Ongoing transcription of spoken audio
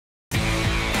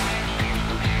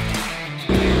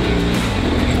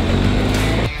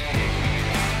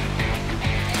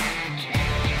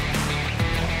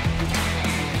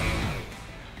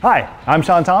Hi, I'm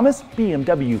Shawn Thomas,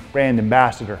 BMW brand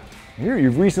ambassador. Here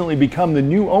you've recently become the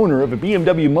new owner of a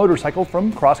BMW motorcycle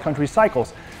from Cross Country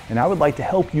Cycles, and I would like to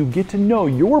help you get to know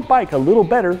your bike a little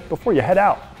better before you head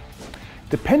out.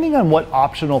 Depending on what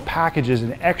optional packages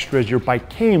and extras your bike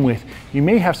came with, you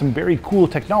may have some very cool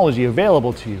technology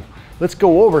available to you. Let's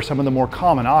go over some of the more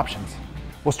common options.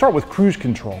 We'll start with cruise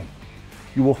control.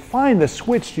 You will find the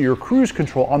switch to your cruise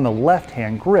control on the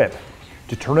left-hand grip.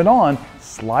 To turn it on,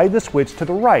 slide the switch to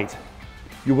the right.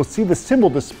 You will see the symbol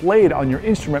displayed on your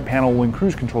instrument panel when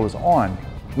cruise control is on.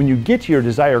 When you get to your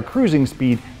desired cruising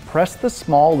speed, press the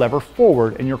small lever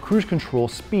forward and your cruise control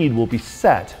speed will be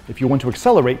set. If you want to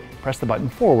accelerate, press the button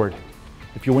forward.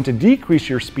 If you want to decrease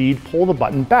your speed, pull the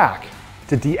button back.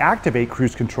 To deactivate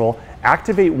cruise control,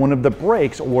 activate one of the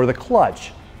brakes or the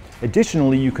clutch.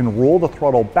 Additionally, you can roll the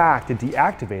throttle back to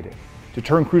deactivate it. To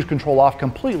turn cruise control off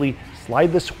completely,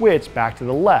 slide the switch back to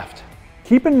the left.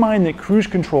 Keep in mind that cruise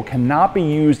control cannot be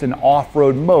used in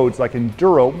off-road modes like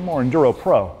Enduro or Enduro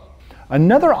Pro.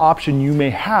 Another option you may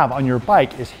have on your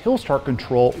bike is Hill Start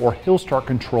Control or Hill Start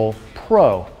Control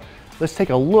Pro. Let's take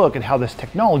a look at how this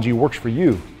technology works for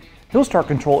you. Hill Start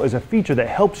Control is a feature that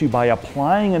helps you by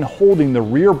applying and holding the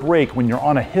rear brake when you're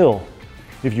on a hill.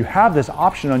 If you have this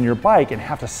option on your bike and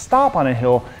have to stop on a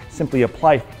hill, simply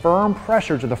apply firm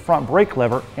pressure to the front brake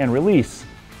lever and release.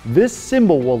 This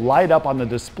symbol will light up on the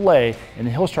display and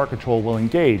the Hill Start Control will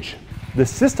engage. The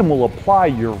system will apply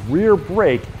your rear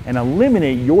brake and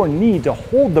eliminate your need to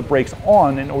hold the brakes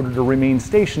on in order to remain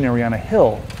stationary on a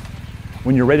hill.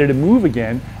 When you're ready to move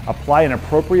again, apply an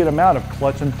appropriate amount of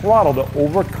clutch and throttle to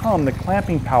overcome the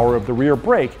clamping power of the rear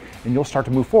brake and you'll start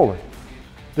to move forward.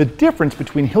 The difference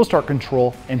between Hill Start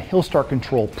Control and Hill Start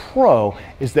Control Pro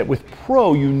is that with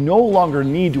Pro, you no longer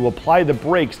need to apply the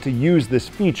brakes to use this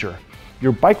feature.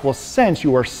 Your bike will sense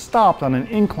you are stopped on an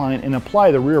incline and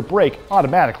apply the rear brake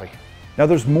automatically. Now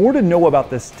there's more to know about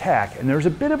this tech and there's a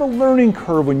bit of a learning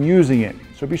curve when using it,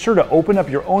 so be sure to open up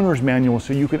your owner's manual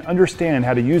so you can understand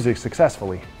how to use it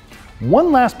successfully.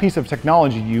 One last piece of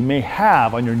technology you may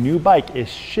have on your new bike is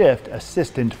Shift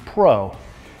Assistant Pro.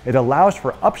 It allows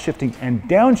for upshifting and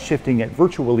downshifting at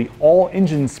virtually all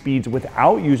engine speeds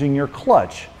without using your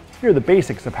clutch. Here are the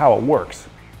basics of how it works.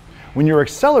 When you're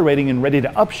accelerating and ready to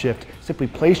upshift, simply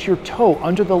place your toe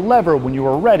under the lever when you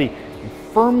are ready and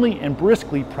firmly and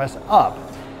briskly press up.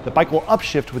 The bike will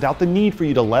upshift without the need for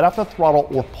you to let off the throttle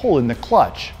or pull in the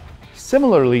clutch.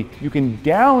 Similarly, you can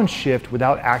downshift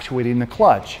without actuating the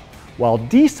clutch. While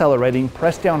decelerating,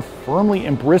 press down firmly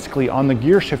and briskly on the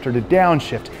gear shifter to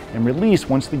downshift and release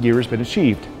once the gear has been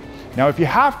achieved. Now, if you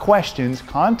have questions,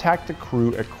 contact the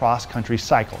crew at Cross Country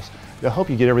Cycles. They'll help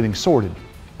you get everything sorted.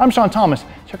 I'm Shawn Thomas.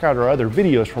 Check out our other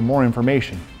videos for more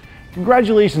information.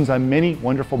 Congratulations on many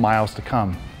wonderful miles to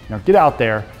come. Now get out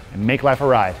there and make life a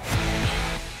ride.